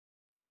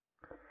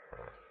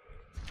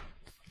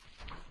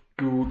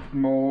Good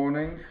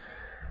morning.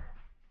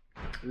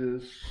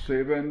 It's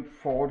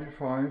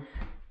 7:45.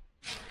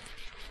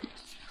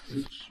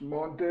 It's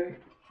Monday.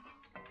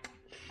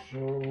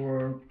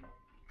 So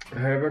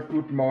have a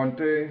good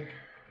Monday.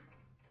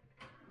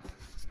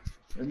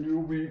 A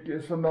new week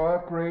is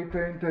another great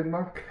day in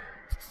Denmark.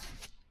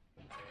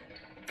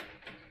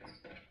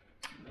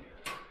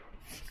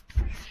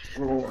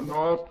 So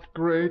another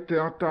great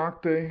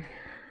dark day.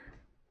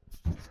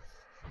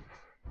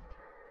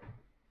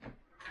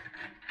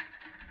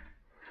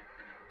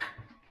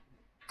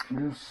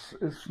 This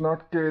is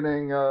not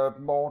getting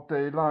more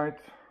daylight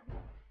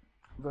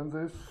than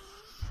this.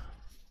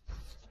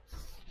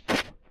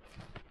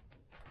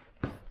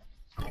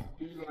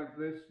 Be like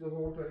this the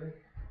whole day.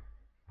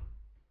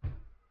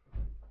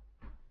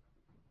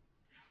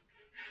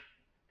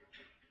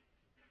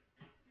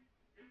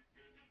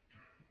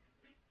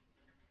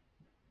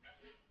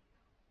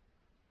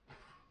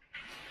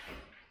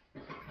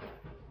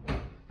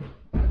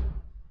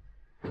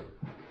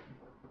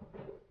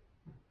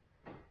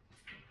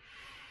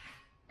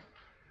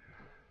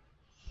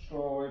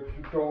 So if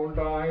you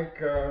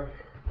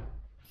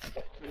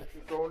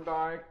don't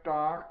like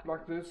dark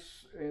like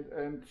this,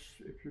 and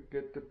if you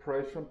get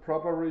depression,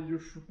 probably you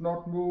should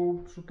not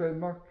move to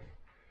Denmark.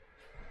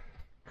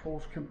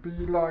 Because it can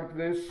be like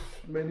this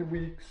many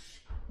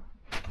weeks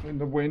in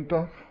the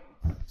winter.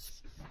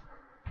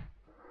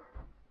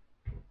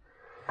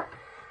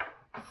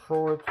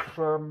 So it's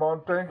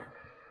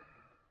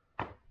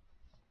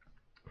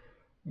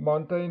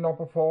Monday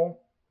number 4,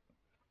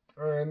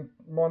 and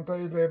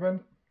Monday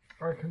 11.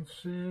 I can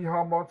see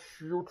how much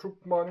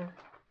YouTube money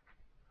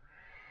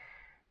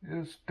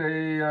is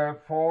day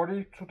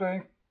 40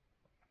 today,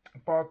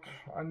 but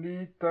I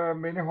need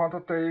many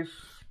hundred days.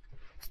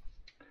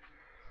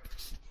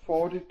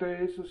 40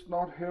 days is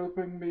not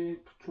helping me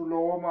to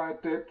lower my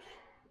debt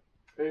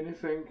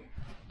anything.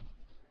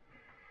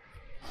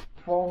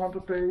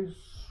 400 days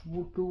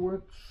would do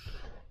it.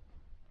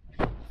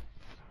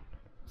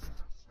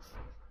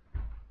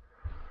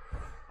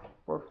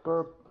 But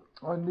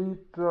I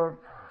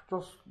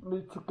just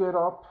need to get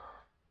up.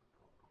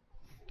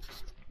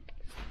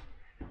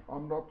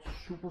 I'm not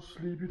super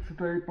sleepy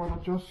today,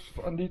 but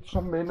I need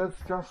some minutes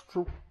just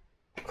to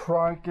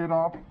try get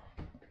up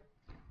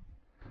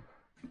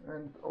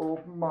and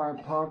open my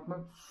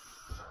apartment.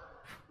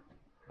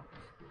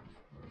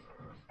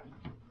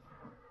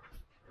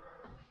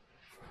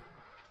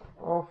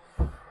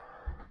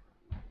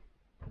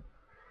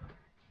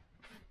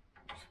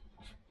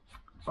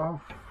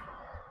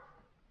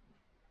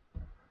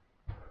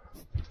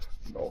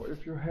 No,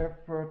 if you have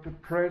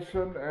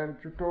depression and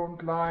you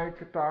don't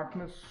like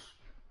darkness,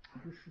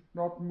 you should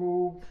not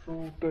move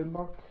to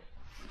Denmark.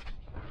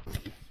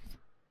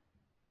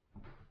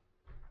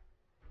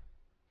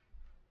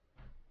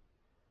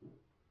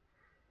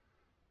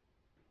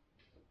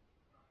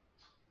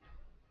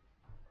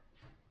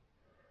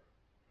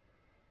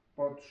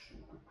 But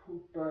you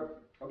could put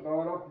a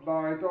lot of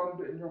light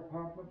on in your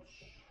apartment.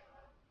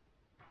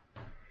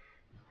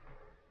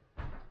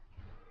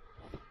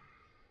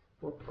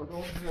 But I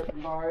don't have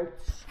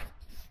lights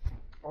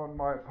on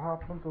my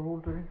apartment the whole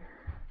day.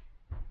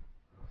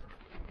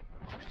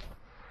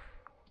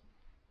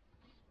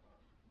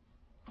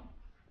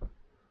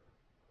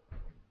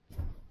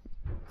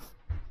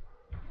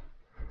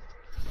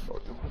 So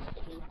you can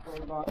keep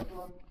a light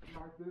on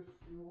like this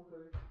the whole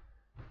day.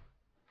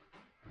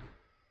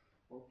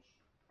 But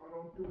I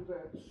don't do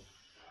that.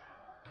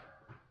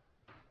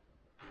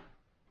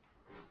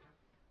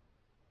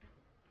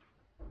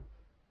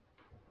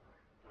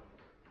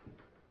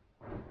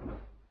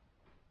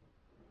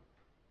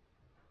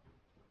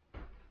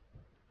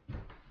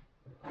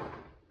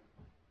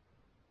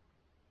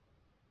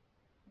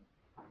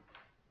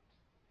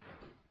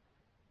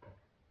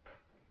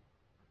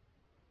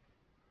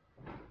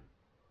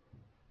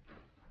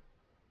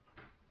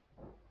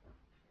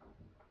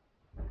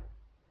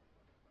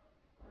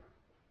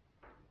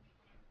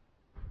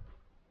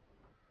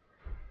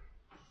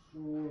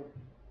 So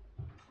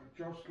I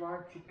just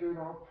like to get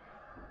up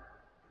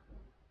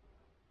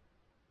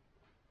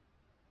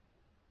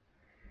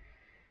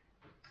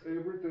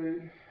every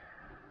day.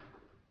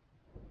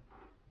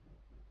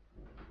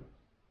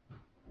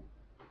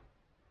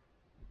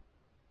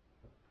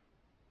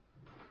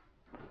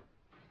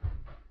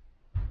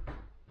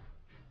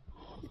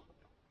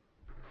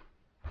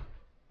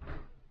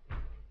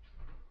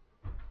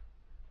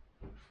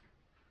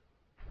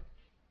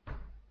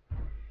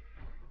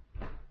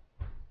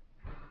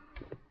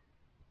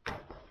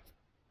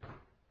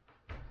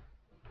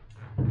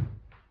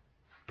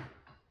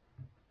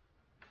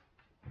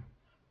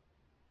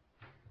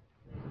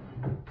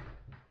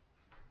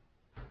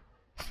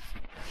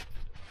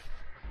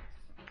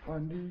 I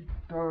need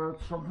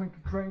something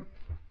to drink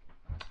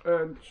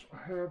and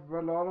have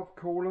a lot of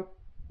cola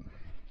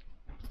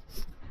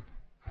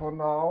for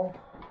now.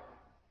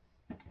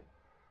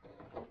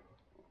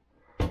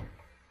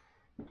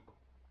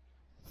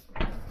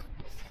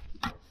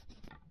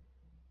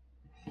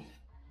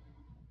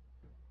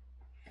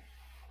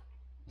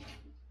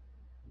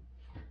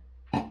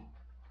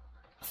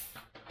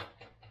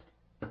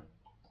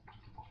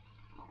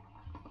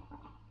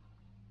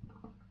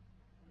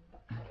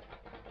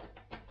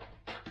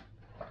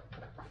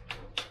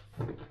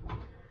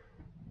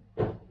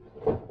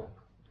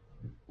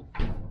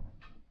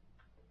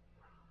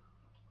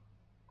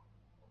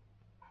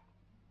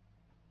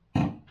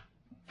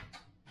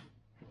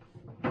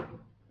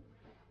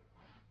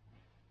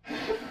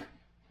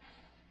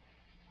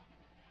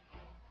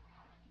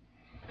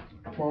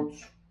 but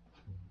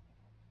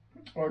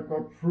I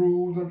got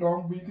through the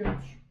long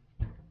weekend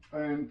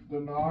and the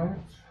night.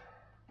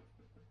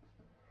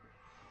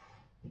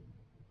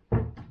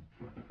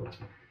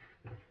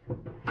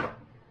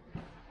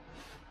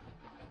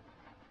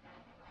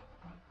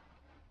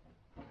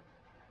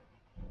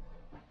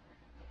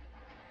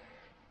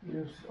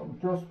 Yes, I'm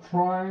just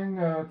trying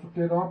to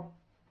get up.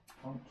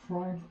 I'm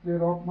trying to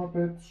get up my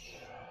bed.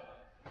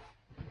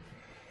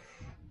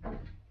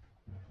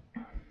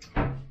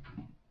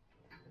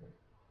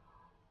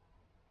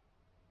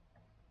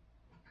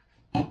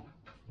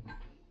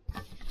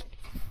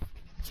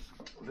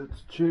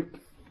 Let's check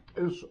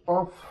is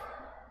off.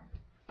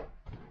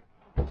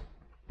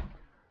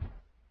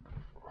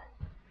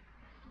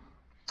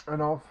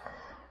 And off.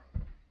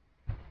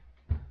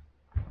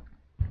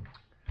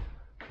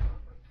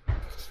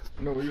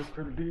 No, you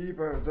can leave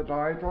the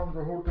light on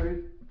the whole day.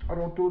 I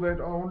don't do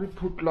that. I only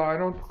put light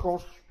on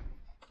because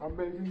I'm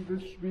making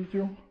this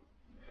video.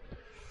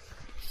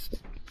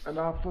 And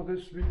after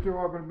this video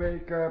I will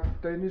make a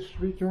Danish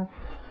video.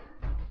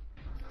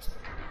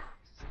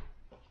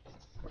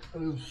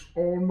 It's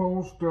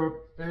almost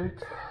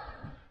 8.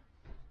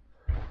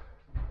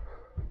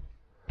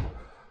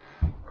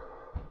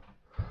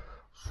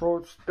 So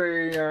it's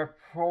day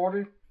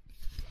 40,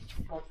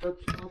 but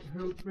that's not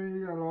helped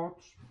me a lot.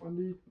 I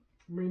need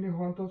many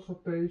hundreds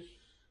of days.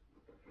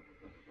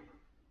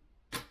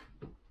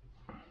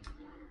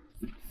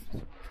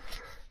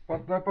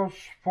 But that was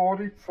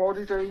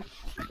 40 days.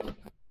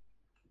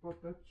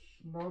 But that's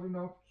not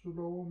enough to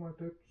lower my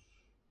debts.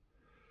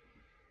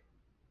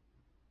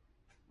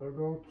 I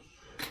got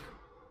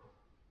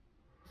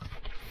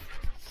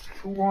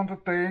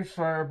 200 days.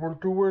 I will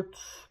do it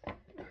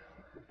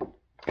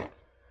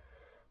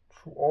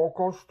to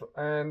August,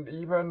 and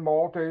even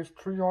more days,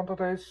 300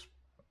 days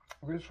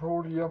this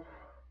whole year.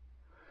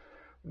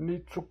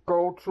 Need to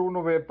go to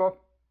November.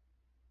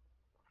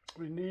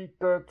 We need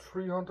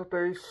 300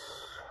 days.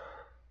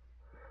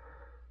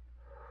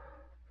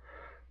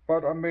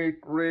 But I made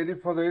ready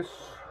for this.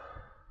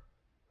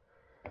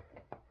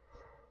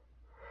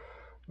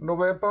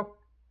 November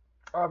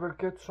I will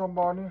get some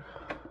money,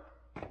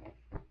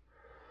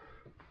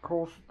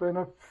 because then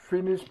I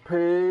finish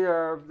pay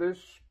this,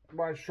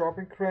 my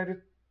shopping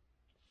credit.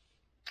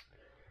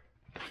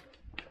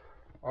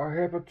 I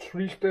have a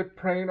 3-step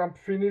plan. I'm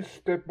finished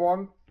step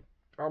 1.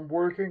 I'm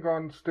working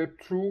on step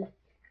 2.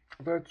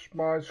 That's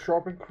my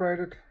shopping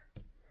credit.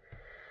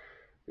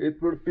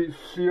 It will be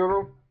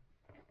 0.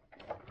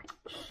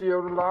 The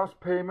last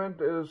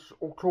payment is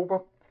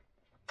October.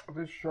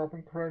 This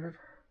shopping credit.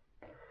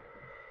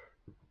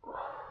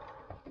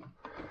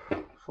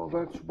 So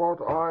that's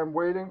what I'm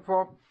waiting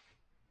for.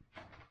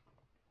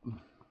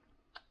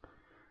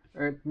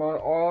 And my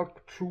other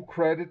 2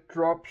 credit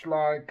drops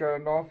like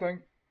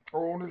nothing.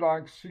 Only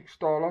like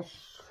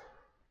 $6.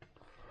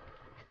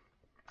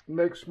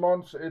 Next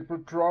month it will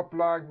drop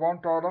like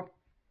 $1.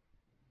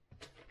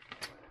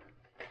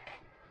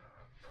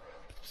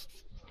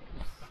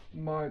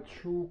 My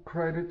 2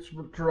 credits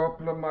will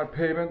drop, my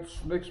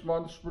payments next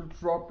month will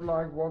drop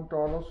like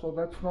 $1. So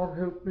that's not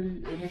helped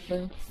me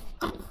anything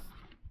at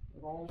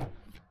all.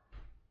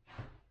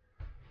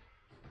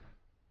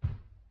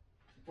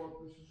 But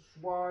this is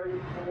why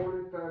you call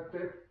it a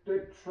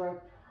debt trap.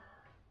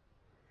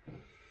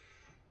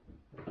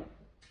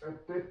 A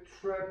debt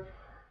trap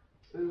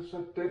is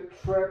a debt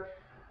trap.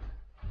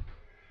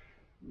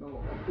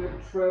 No, a debt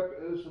trap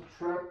is a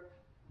trap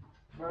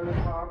very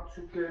hard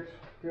to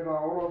get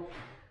out of.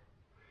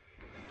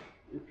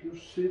 If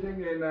you're sitting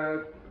in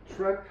a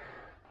trap,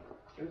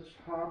 it's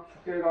hard to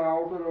get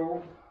out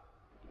alone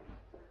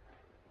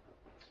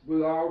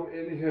without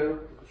any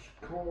help. It's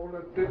called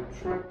a debt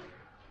trap.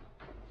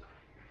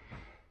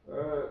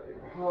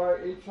 High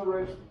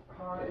interest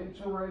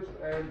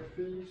and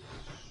fees.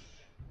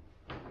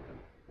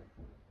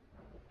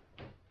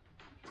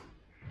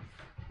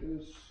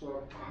 Is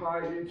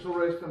high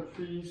interest and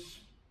fees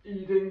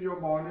eating your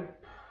money.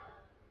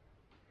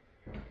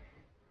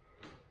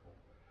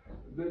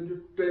 Then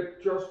your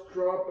debt just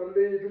drop a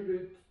little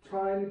bit,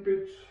 tiny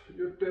bit,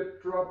 your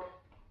debt drop,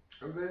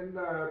 and then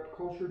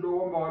because you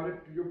lower money,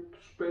 you're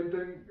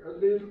spending a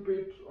little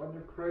bit on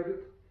your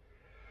credit,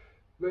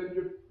 then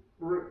your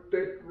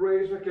debt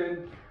raise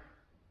again,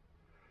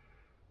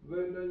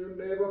 then you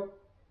never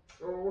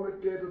only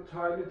get a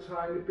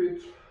tiny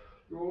bit.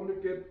 You only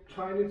get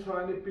tiny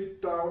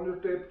bit down your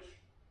debt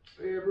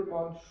every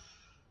month.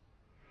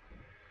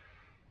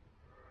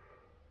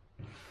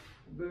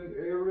 Then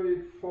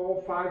every 4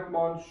 or 5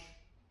 months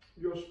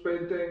you're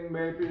spending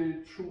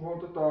maybe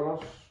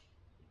 $200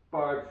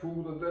 buy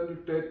food, and then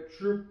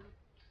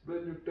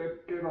your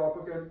debt get up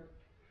again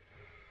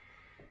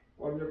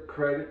on your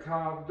credit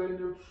card. Then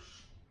you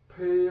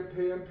pay,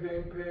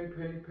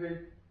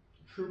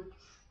 should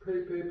pay,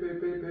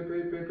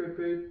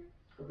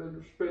 and then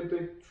you're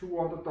spending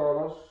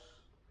 $200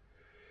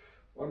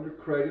 on your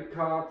credit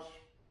cards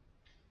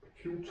a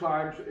few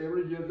times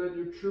every year. Then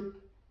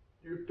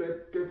your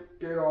debt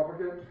get up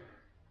again.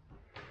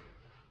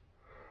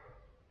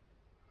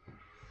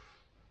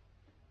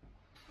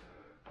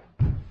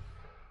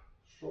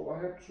 So I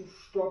have to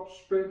stop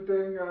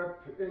spending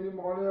any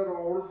money at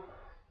all.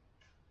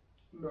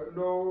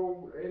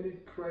 No any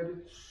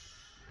credits.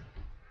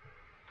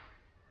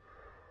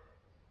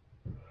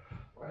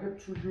 I have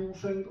to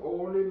using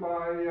only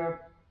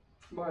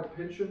my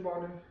pension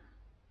money,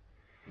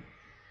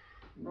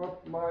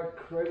 not my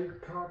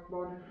credit card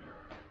money.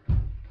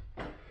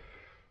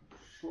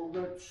 So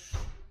that's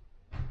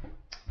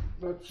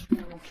what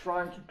I'm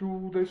trying to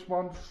do this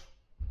month.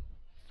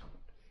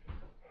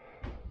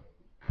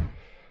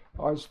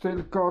 I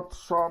still got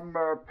some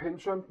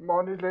pension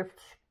money left,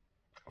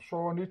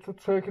 so I need to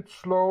take it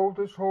slow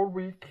this whole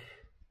week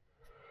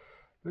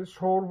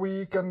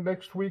and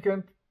next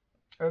weekend,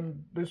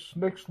 and this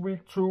next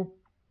week too,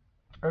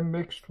 and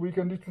next week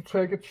I need to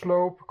take it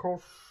slow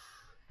because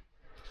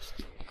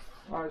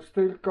I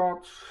still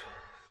got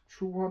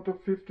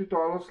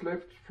 $250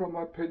 left from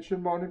my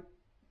pension money,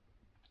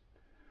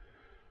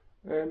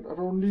 and I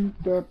don't need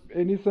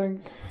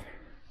anything.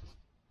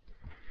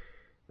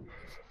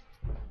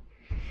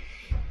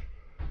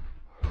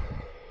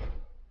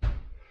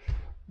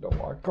 No,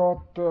 I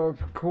got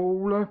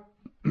cola.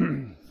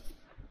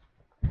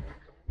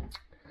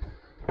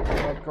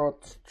 I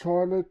got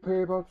toilet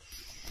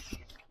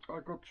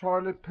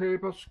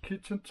papers,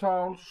 kitchen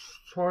towels,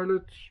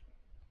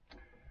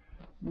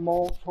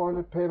 more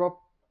toilet paper.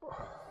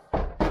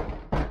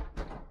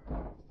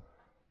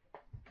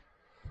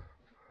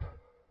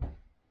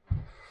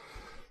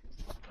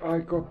 I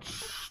got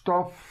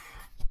stuff,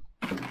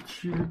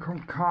 chili con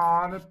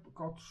carne,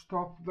 got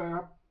stuff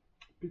there,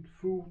 bit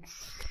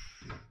foods,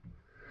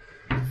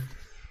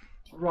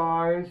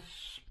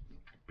 rice,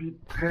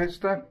 bit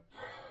pasta,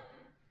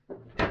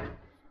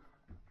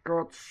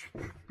 got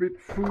bit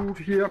food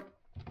here,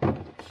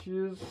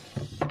 cheese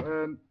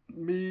and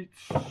meat,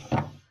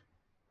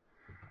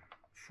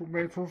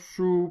 tomato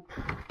soup,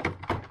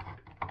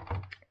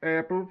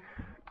 apple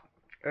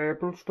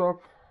stuff,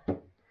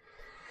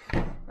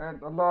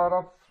 and a lot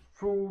of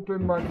food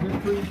in my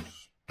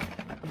fridge,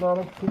 a lot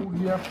of food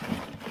here.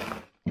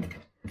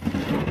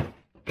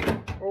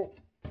 Oh,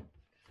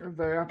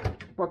 there,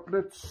 but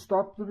let's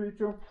stop the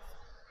video.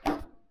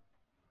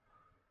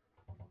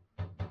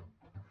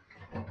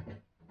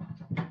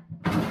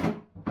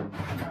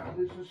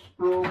 This is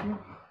broken.